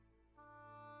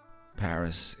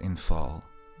Paris in fall.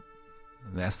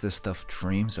 That's the stuff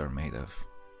dreams are made of.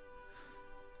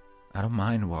 I don't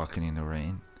mind walking in the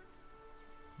rain.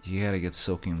 You gotta get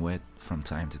soaking wet from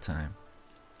time to time.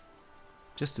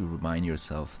 Just to remind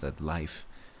yourself that life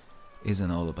isn't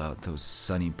all about those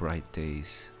sunny, bright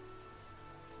days.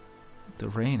 The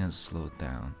rain has slowed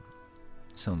down.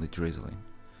 It's only drizzling.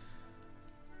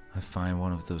 I find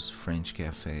one of those French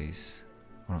cafes,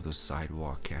 one of those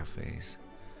sidewalk cafes.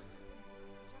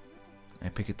 I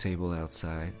pick a table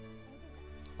outside,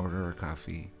 order a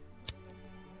coffee,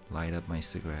 light up my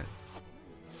cigarette,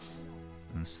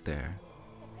 and stare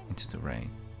into the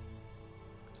rain.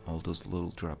 All those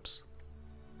little drops.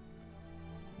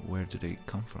 Where do they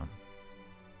come from?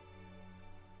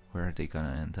 Where are they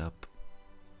gonna end up?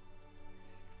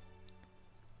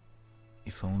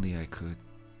 If only I could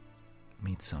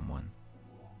meet someone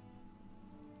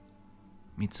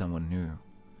new,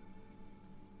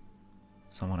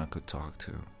 someone I could talk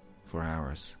to for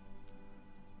hours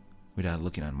without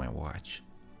looking at my watch.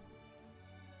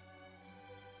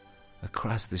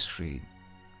 Across the street,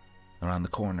 around the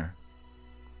corner,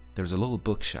 there's a little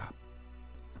bookshop.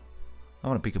 I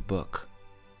want to pick a book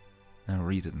and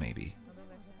read it maybe.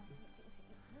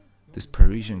 This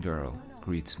Parisian girl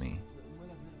greets me,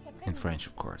 in French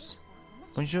of course.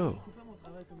 Bonjour.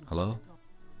 Hello?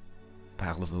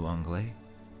 Parlez-vous Anglais?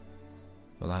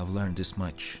 Well, I've learned this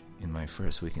much in my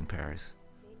first week in Paris.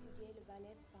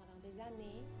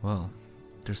 Well,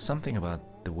 there's something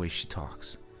about the way she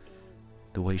talks,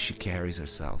 the way she carries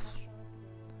herself.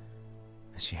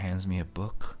 And she hands me a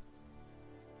book.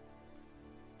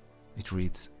 It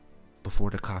reads,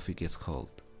 "Before the coffee gets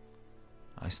cold."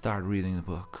 I start reading the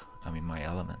book. I'm in my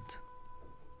element.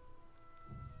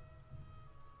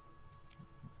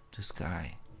 This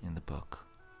guy in the book,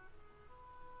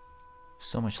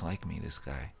 so much like me, this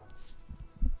guy.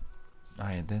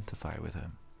 I identify with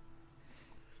him.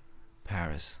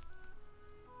 Paris.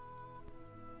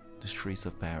 The streets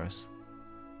of Paris,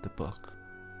 the book,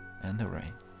 and the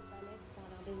rain.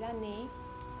 Pendant des années,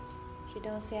 j'ai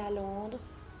dansé à Londres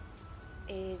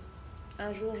et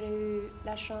un jour j'ai eu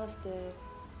la chance de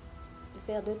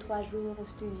faire 2-3 jours au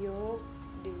studio,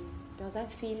 dans un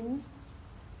film.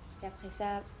 Et après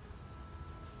ça,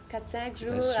 4-5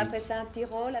 jours, après ça un petit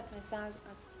rôle, après ça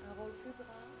un rôle plus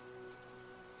grand.